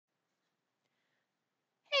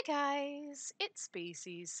Hi guys, it's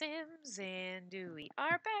Spacey Sims, and we are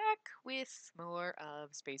back with more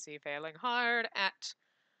of Spacey failing hard at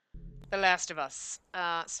The Last of Us.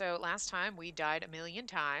 So last time we died a million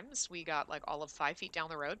times. We got like all of 5 feet down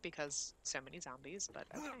the road because so many zombies, but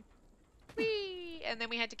okay. Whee! And then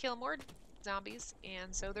we had to kill more zombies,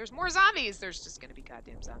 and so there's more zombies! There's just gonna be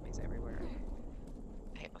goddamn zombies everywhere.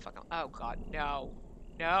 I hate my fucking. Oh god, no.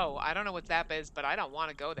 No, I don't know what that is, but I don't want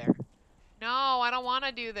to go there. No, I don't want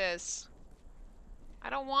to do this. I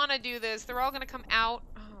don't want to do this. They're all going to come out.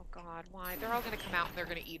 Oh, God, why? They're all going to come out and they're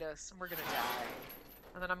going to eat us, and we're going to die.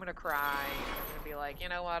 And then I'm going to cry, and I'm going to be like, you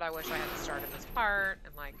know what? I wish I hadn't started this part,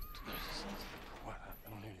 and like... What? I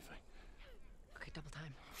don't hear anything. Okay, double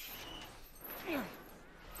time. Am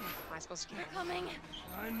I supposed to get Coming.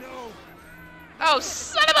 I know. Oh,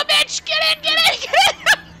 son of a bitch! Get in! Get in! Get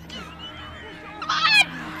in! Come on!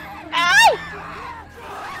 Ow!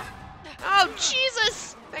 Oh,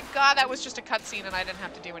 Jesus! Thank God that was just a cutscene and I didn't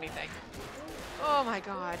have to do anything. Oh my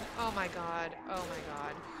God. Oh my God. Oh my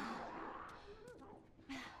God.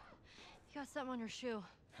 You got something on your shoe.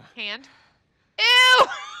 Hand? Ew!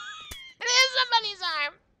 It is somebody's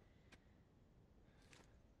arm!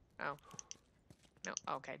 Oh.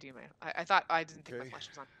 No, okay, do you mind? I thought I didn't think my flash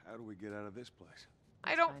was on. How do we get out of this place?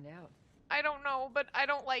 I don't Find out. I don't know, but I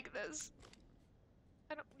don't like this.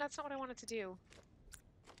 That's not what I wanted to do.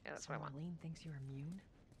 Yeah, that's what I want. Marlene thinks you're immune?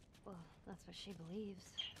 Well, that's what she believes.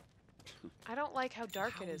 I don't like how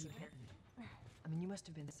dark it is in here. I mean, you must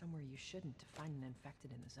have been somewhere you shouldn't to find an infected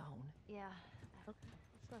in the zone. Yeah. What's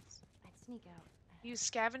this? I'd sneak out. Use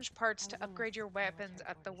scavenge parts to I was in upgrade this your weapons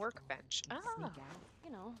at the military workbench. Sneak Oh, out.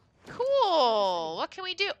 You know. cool. What can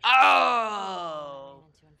we do? Oh! ran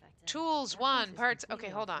into infected. Tools, That one, place is parts. completely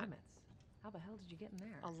Okay, hold off on. limits. How the hell did you get in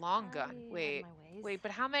there? A long I gun. had Wait. my ways. Wait, but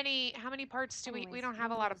how many parts do we Anyways, don't have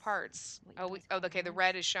a who lot of knows parts. what you Oh, guys call okay, the guns?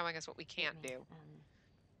 red is showing us what we Hit can't me, do. And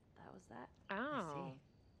that was that. Oh.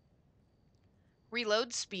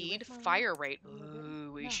 Reload speed, with Marlene? fire rate. A little bit.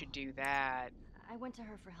 Ooh, we No. should do that. I went to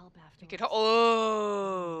her for help We afterwards. could.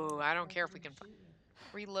 Oh, I don't care if we can.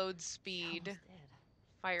 Reload She speed, almost did.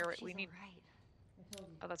 fire rate. She's We need. alright.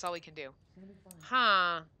 Oh, that's all we can do.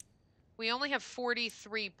 Huh. We only have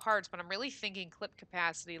 43 parts, but I'm really thinking clip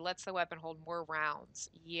capacity lets the weapon hold more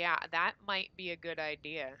rounds. Yeah, that might be a good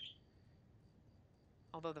idea.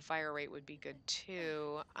 Although the fire rate would be good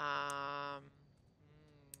too.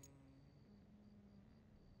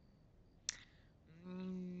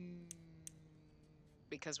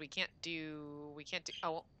 Because we can't do.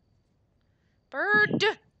 Oh, bird!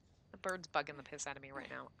 The bird's bugging the piss out of me right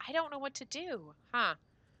now. I don't know what to do. Huh.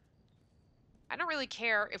 I don't really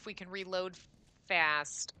care if we can reload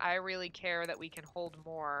fast. I really care that we can hold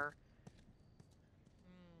more.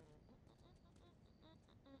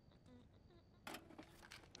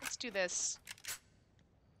 Let's do this.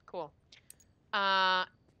 Cool. And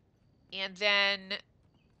then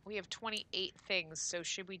we have 28 things, so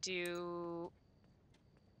should we do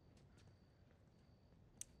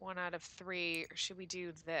 1 out of 3, or should we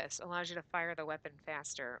do this? Allows you to fire the weapon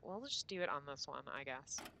faster. Well, let's just do it on this one, I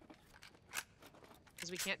guess. Because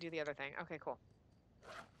we can't do the other thing. Okay, cool.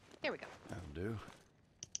 Here we go. That'll do.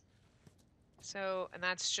 So, and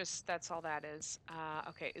that's all that is.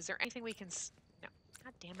 Okay, is there anything we can... No.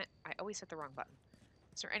 God damn it. I always hit the wrong button.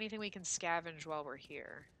 Is there anything we can scavenge while we're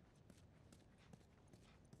here?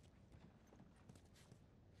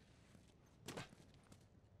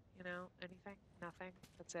 You know, anything? Nothing?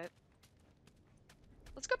 That's it?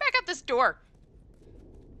 Let's go back out this door!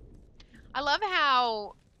 I love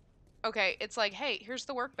how... Okay, it's like, hey, here's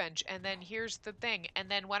the workbench, and then here's the thing, and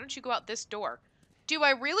then why don't you go out this door? Do I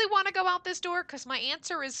really want to go out this door? Because my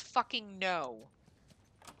answer is fucking no.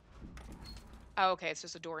 Oh, okay, it's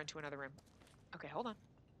just a door into another room. Okay, hold on.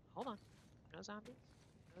 Hold on. No zombies.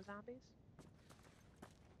 No zombies.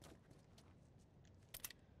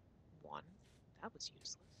 1. That was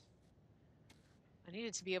useless. I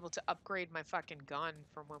needed to be able to upgrade my fucking gun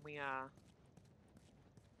from when we,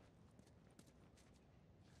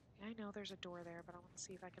 I know there's a door there, but I want to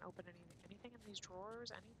see if I can open anything in these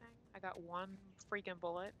drawers. Anything? I got 1 freaking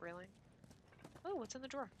bullet. Really? Oh, what's in the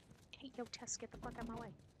drawer? Hey, yo, Tess, get the fuck out of my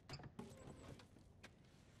way.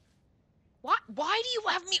 What? Why do you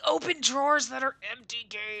have me open drawers that are empty,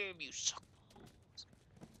 game? You suck.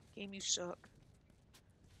 Game, you suck.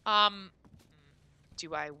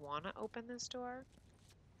 Do I want to open this door?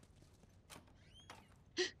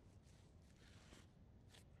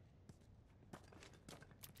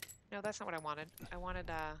 No, that's not what I wanted. I wanted,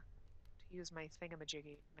 to use my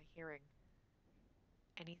thingamajiggy, my hearing.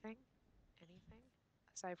 Anything? Anything?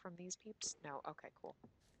 Aside from these peeps? No, okay, cool.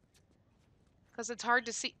 Because it's hard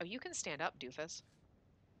to see. Oh, you can stand up, doofus.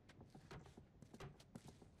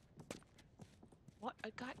 What? I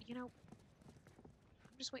got, you know...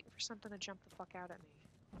 I'm just waiting for something to jump the fuck out at me.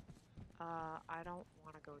 I don't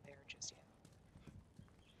want to go there just yet.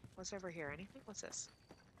 What's over here? Anything? What's this?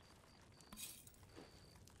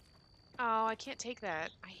 Oh, I can't take that.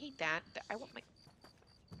 I hate that. I want my...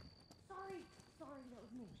 Sorry, that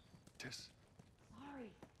was me. Tess. Sorry.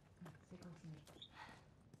 Stay close to me.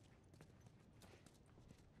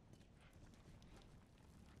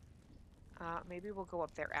 Maybe we'll go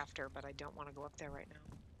up there after, but I don't want to go up there right now.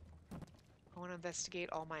 I want to investigate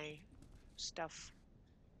all my stuff.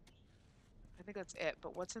 I think that's it,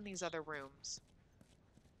 but what's in these other rooms?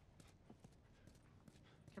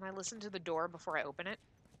 Can I listen to the door before I open it?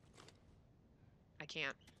 I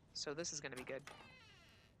can't, so this is going to be good.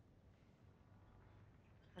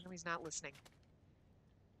 How come he's not listening?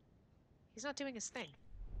 He's not doing his thing.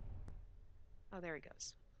 Oh, there he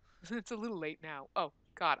goes. It's a little late now. Oh,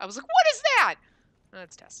 God. I was like, what is that? Oh,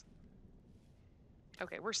 that's Tess.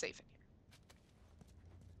 Okay, we're safe in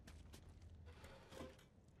here.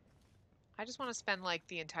 I just want to spend, like,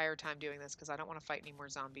 the entire time doing this because I don't want to fight any more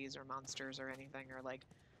zombies or monsters or anything, or, like,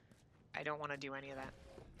 I don't want to do any of that.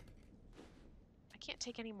 I can't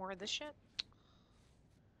take any more of this shit?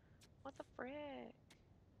 What the frick?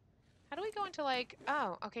 How do we go into, like...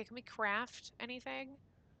 Oh, okay, can we craft anything?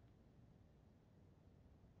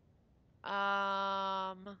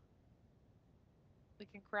 We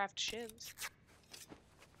can craft shivs.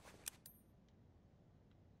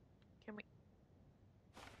 Can we...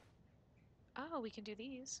 Oh, we can do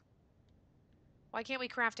these. Why can't we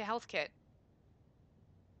craft a health kit?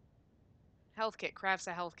 Health kit crafts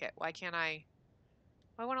a health kit. Why can't I...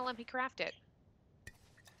 Why won't it let me craft it?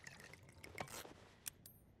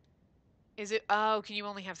 Is it... Oh, can you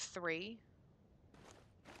only have 3?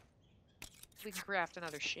 We can craft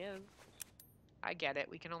another shiv. I get it.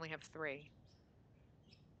 We can only have 3.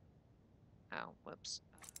 Oh, whoops.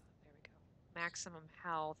 There we go. Maximum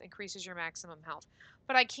health. Increases your maximum health.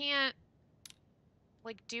 But I can't,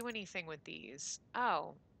 like, do anything with these.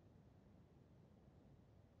 Oh.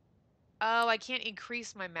 Oh, I can't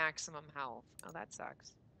increase my maximum health. Oh, that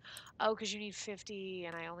sucks. Oh, because you need 50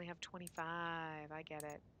 and I only have 25. I get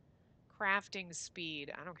it. Crafting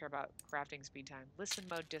speed. I don't care about crafting speed time. Listen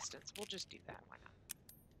mode distance. We'll just do that. Why not?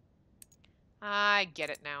 I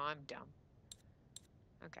get it now. I'm dumb.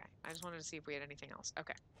 Okay. I just wanted to see if we had anything else.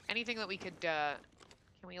 Okay. Anything that we could, can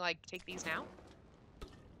we, like, take these now?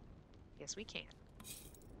 Yes, we can.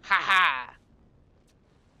 Ha ha!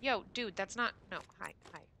 Yo, dude, that's not... No, hi.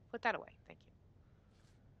 Put that away. Thank you.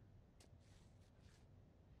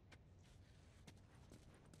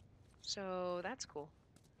 So, that's cool.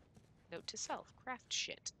 Note to self. Craft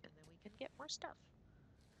shit. And then we can get more stuff.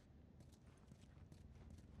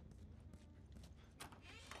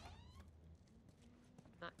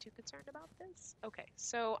 Not too concerned about this. Okay,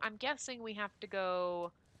 so I'm guessing we have to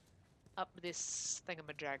go up this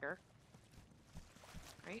thingamajagger.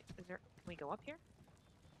 Right? Can we go up here?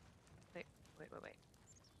 Wait.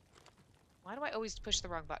 Why do I always push the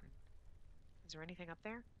wrong button? Is there anything up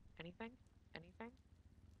there? Anything? Anything?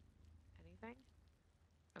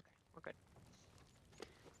 Okay, we're good.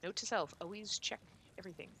 Note to self, always check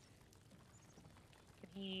everything.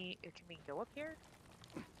 Can we go up here?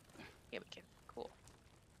 Yeah, we can. Cool.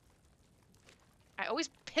 I always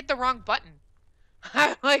hit the wrong button.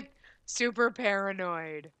 I'm like super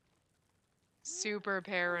paranoid. Super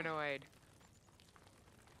paranoid.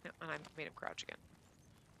 No, and I made him crouch again.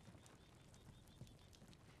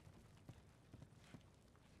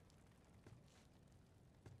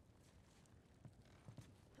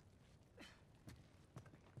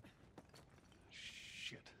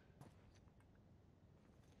 Shit.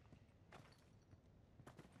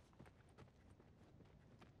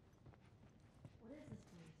 What is this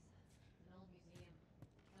place? An old museum.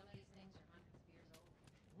 Some of these things are hundreds of years old.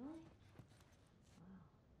 Really? Wow.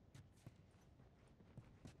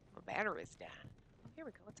 My battery's down. Oh, here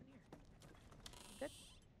we go. What's in here? Good.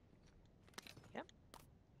 Yep.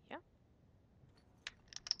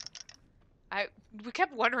 We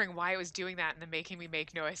kept wondering why it was doing that and then making me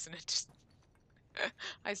make noise, and it just...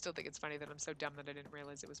 I still think it's funny that I'm so dumb that I didn't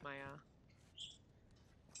realize it was my,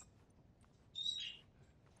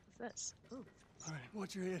 What's this? Ooh. All right,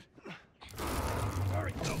 watch your head. All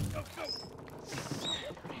right, go.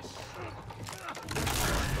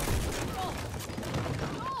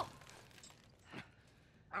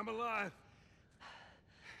 I'm alive.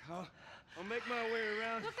 I'll make my way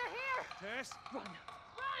around. Look, they're here! Tess? Run!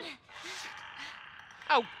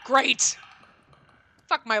 Oh, great!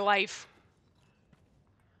 Fuck my life.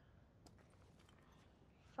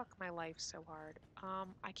 Fuck my life so hard.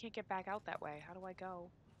 I can't get back out that way. How do I go?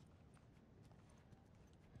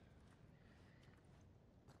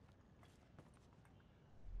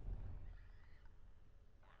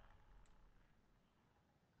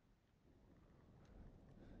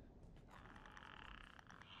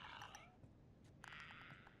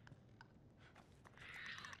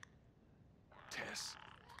 Tess.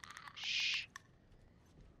 Shh.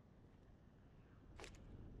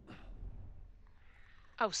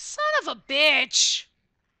 Oh, son of a bitch!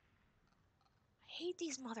 I hate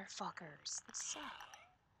these motherfuckers. They suck.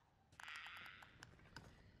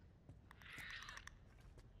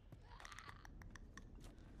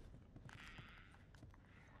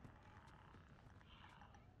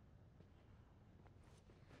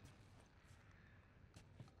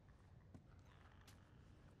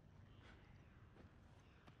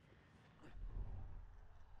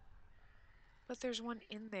 But there's one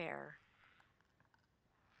in there.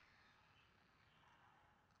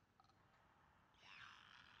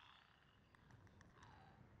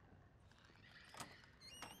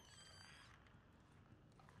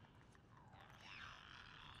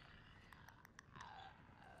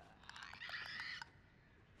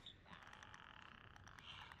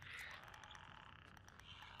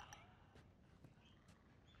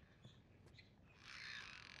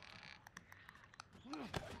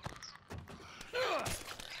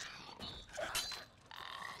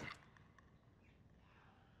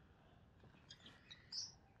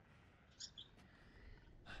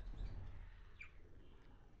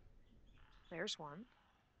 There's one.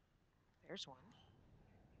 There's one.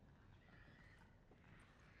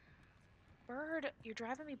 Bird, you're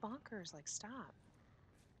driving me bonkers. Like, stop.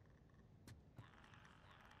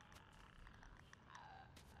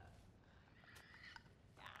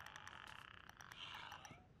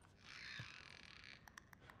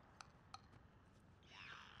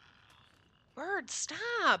 Bird,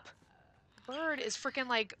 stop! Bird is freaking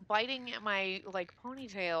like biting at my like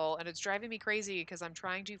ponytail and it's driving me crazy because I'm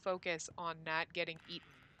trying to focus on not getting eaten.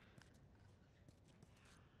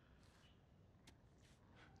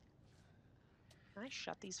 Can I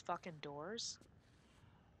shut these fucking doors?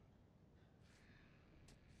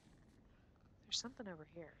 There's something over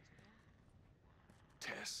here, isn't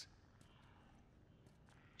there? Tess.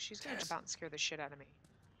 She's gonna Tess. jump out and scare the shit out of me.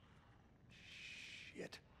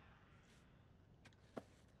 Shit.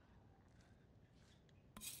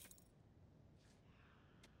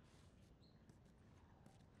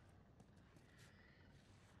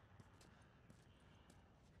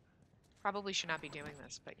 Probably should not be doing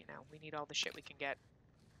this, but you know, we need all the shit we can get.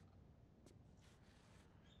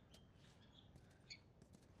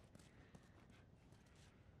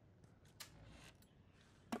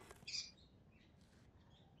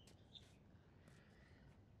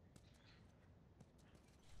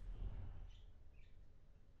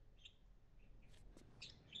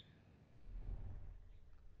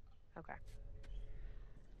 Okay.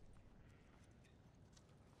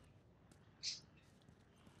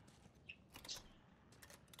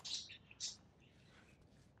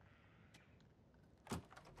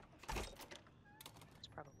 It's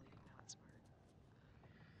probably not smart.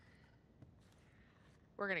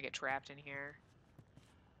 We're gonna get trapped in here.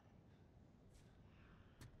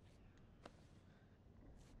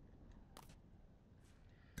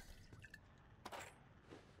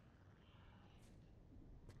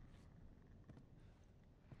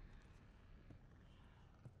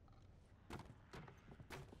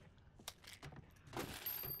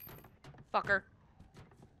 Fucker.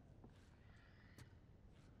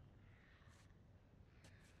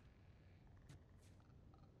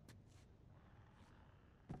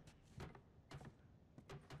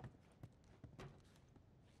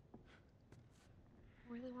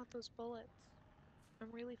 I really want those bullets. I'm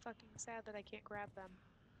really fucking sad that I can't grab them.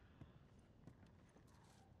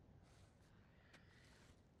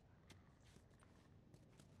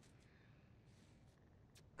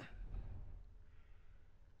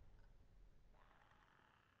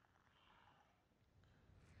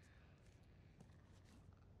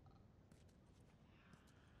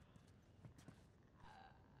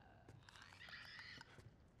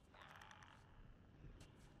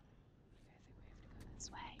 This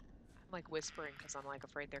way. I'm like whispering because I'm like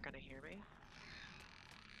afraid they're gonna hear me.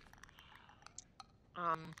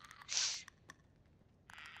 Um.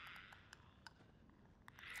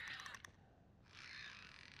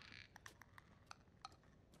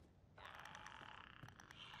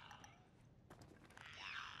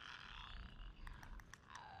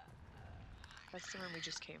 That's the room we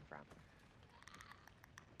just came from.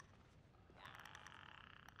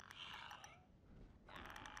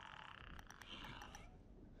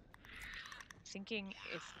 thinking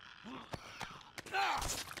if...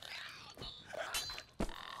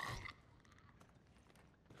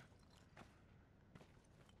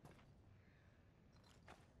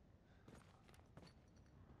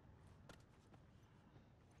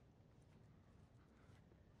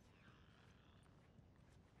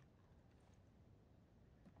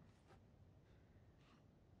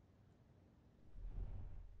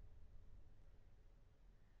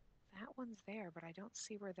 That one's there, but I don't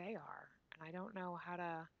see where they are. And I don't know how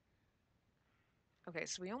to... Okay,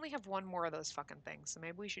 so we only have one more of those fucking things, so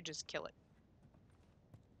maybe we should just kill it.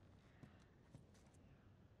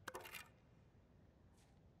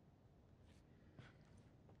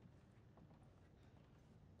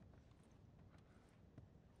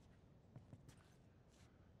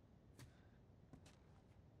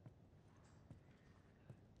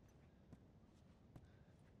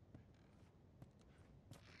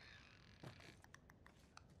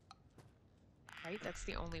 Right? That's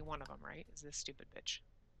the only one of them, right? Is this stupid bitch?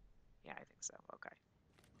 Yeah, I think so. Okay.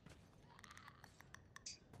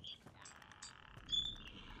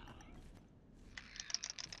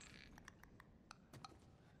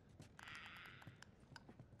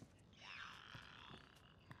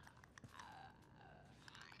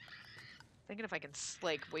 Thinking if I can,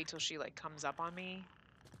 like, wait till she, like, comes up on me.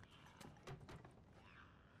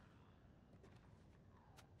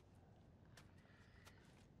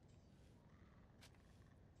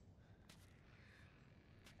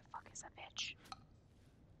 Where the fuck is that bitch?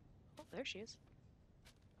 Oh, there she is.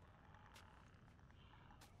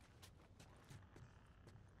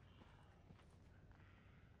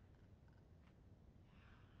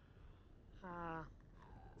 Come on.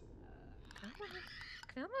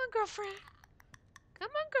 Come on, girlfriend. Come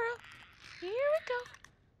on, girl. Here we go.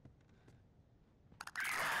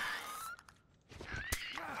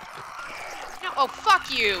 No, oh, fuck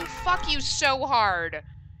you. Fuck you so hard.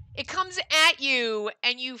 It comes at you,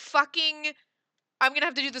 and you fucking... I'm gonna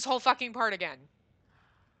have to do this whole fucking part again.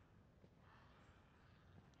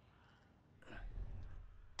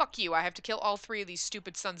 Fuck you. I have to kill all three of these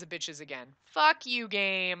stupid sons of bitches again. Fuck you,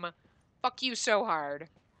 game. Fuck you so hard.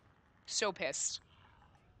 So pissed.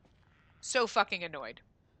 So fucking annoyed.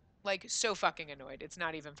 Like, so fucking annoyed. It's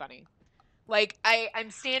not even funny. Like,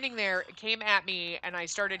 I'm standing there, it came at me, and I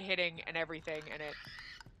started hitting and everything, and it...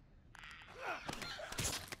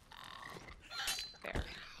 There.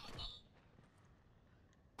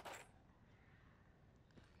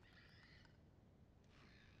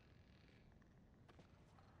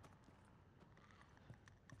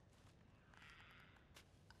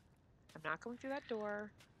 I'm not going through that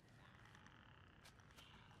door.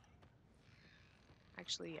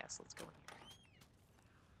 Actually, yes, let's go in here.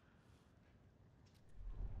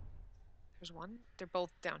 There's one. They're both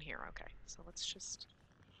down here. Okay, so let's just...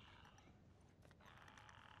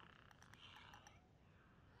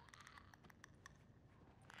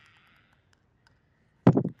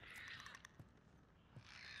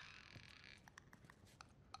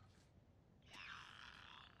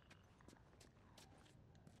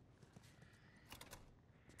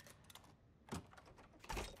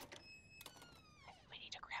 We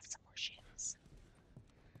need to grab some more shivs.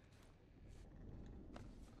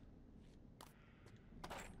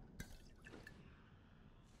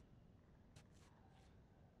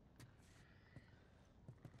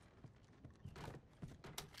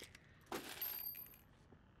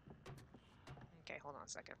 Okay, hold on a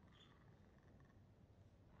second.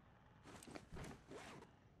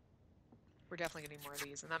 We're definitely gonna need more of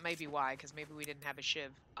these, and that may be why, because maybe we didn't have a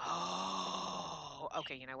shiv. Oh,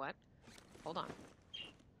 okay, you know what? Hold on.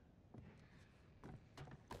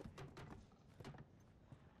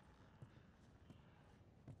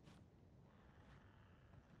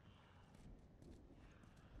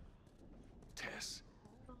 Tess.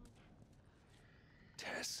 Hold on.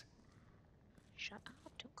 Tess. Shut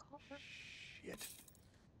up, don't call her. Shit.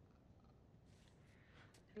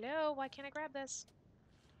 Hello, why can't I grab this?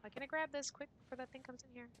 Why can't I grab this quick before that thing comes in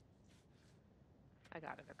here? I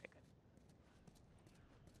got it, okay,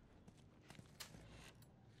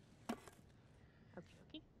 good. Okie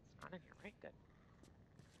dokie. It's not in here, right? Good.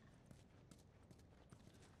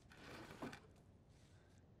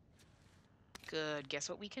 Good. Guess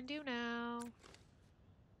what we can do now?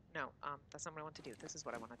 No, that's not what I want to do. This is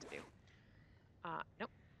what I wanted to do. Nope.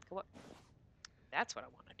 Go up. That's what I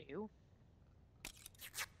want to do.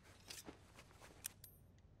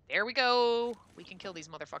 There we go. We can kill these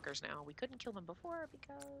motherfuckers now. We couldn't kill them before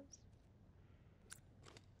because...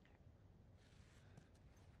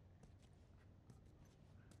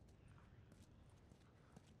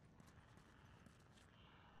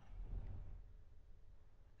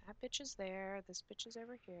 That bitch is there. This bitch is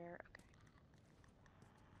over here. Okay.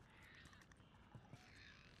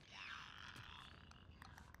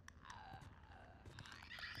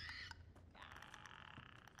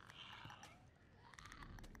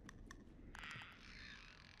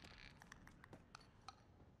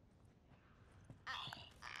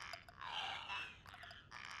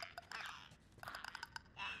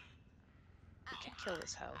 I can kill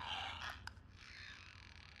this hoe.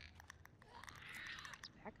 Let's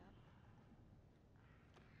back up.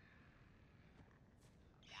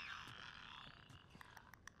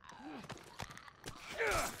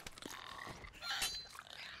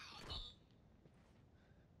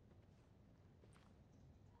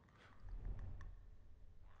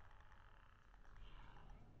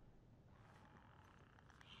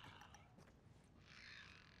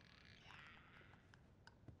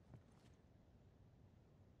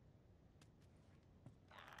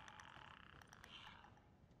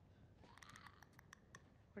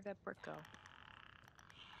 Where'd that brick go?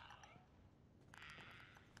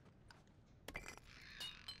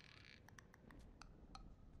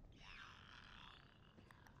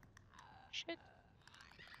 Shit.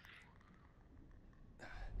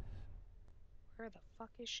 Where the fuck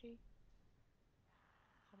is she?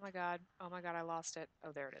 Oh my god. Oh my god, I lost it.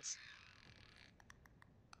 Oh, there it is.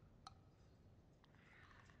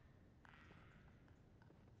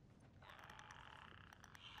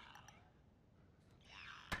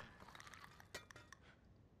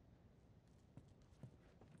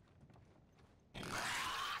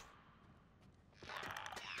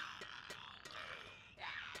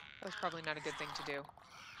 That was probably not a good thing to do.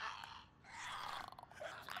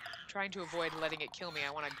 I'm trying to avoid letting it kill me.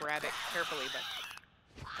 I want to grab it carefully, but...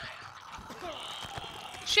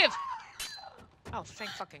 Shiv! Oh,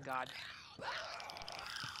 thank fucking God.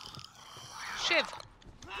 Shiv!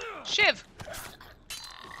 Shiv!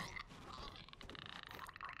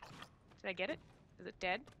 Did I get it? Is it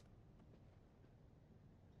dead?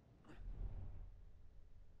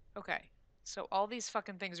 Okay. So all these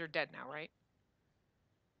fucking things are dead now, right?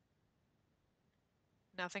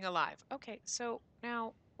 Nothing alive. Okay, so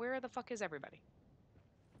now, where the fuck is everybody?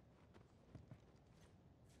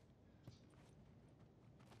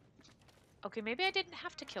 Okay, maybe I didn't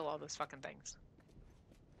have to kill all those fucking things.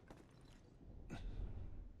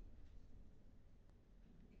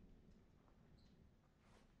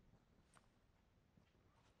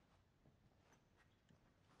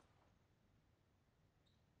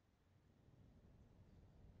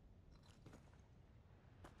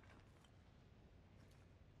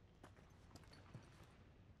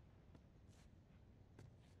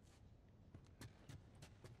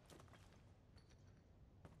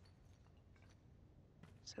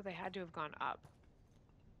 So they had to have gone up.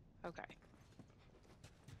 Okay.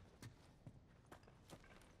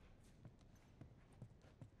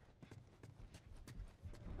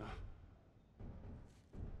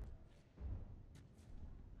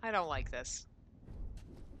 I don't like this.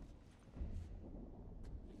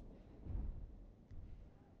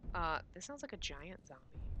 This sounds like a giant zombie.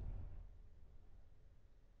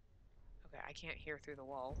 Okay, I can't hear through the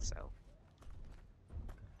wall, so...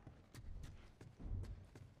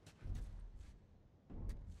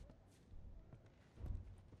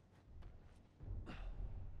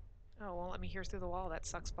 Oh, won't let me hear through the wall. That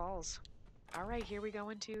sucks balls. Alright, here we go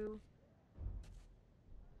into...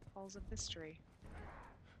 Halls of Mystery.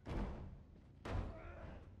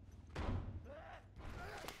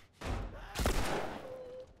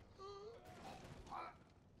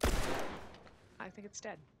 I think it's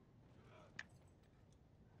dead.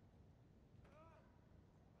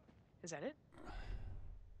 Is that it?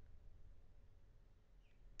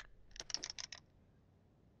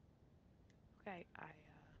 Okay, I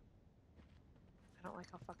don't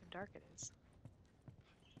like how fucking dark it is.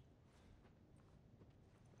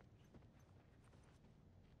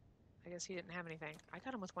 I guess he didn't have anything. I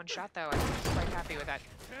got him with one shot, though. I'm quite happy with that.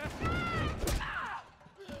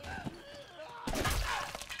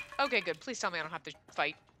 Okay, good. Please tell me I don't have to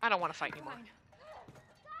fight. I don't want to fight anymore. Guys,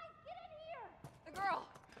 get in here! The girl!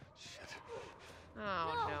 Shit.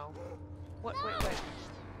 Oh, no. What? Wait, wait.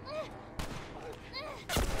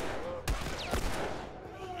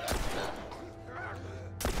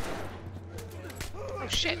 Oh,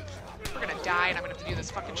 shit. We're gonna die, and I'm gonna have to do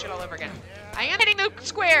this fucking shit all over again. I am hitting the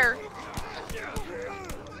square!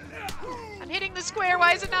 I'm hitting the square.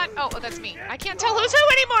 Why is it not? Oh, that's me. I can't tell who's who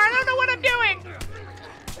anymore. I don't know what I'm doing.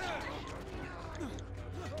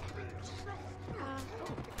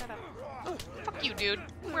 Pick that up. Oh, fuck you, dude.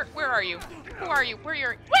 Where are you? Who are you? Where are you?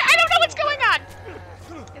 Wait, I don't know what's going on.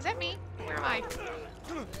 Is that me? Where am I?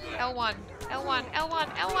 L1. L1,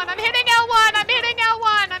 L1, L1. I'm hitting L1. I'm hitting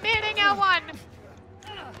L1. I'm hitting L1.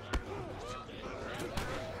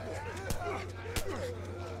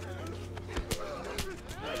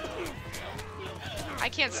 I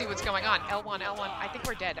can't see what's going on. L1, L1. I think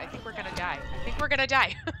we're dead. I think we're gonna die. I think we're gonna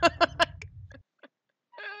die.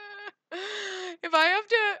 If I have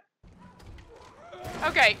to...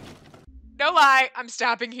 Okay. No lie, I'm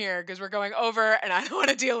stopping here because we're going over and I don't want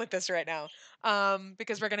to deal with this right now.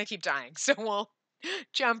 Because we're gonna keep dying. So we'll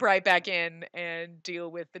jump right back in and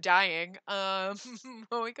deal with the dying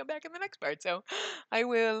when we come back in the next part. So I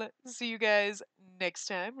will see you guys next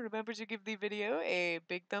time. Remember to give the video a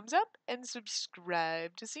big thumbs up and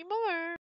subscribe to see more.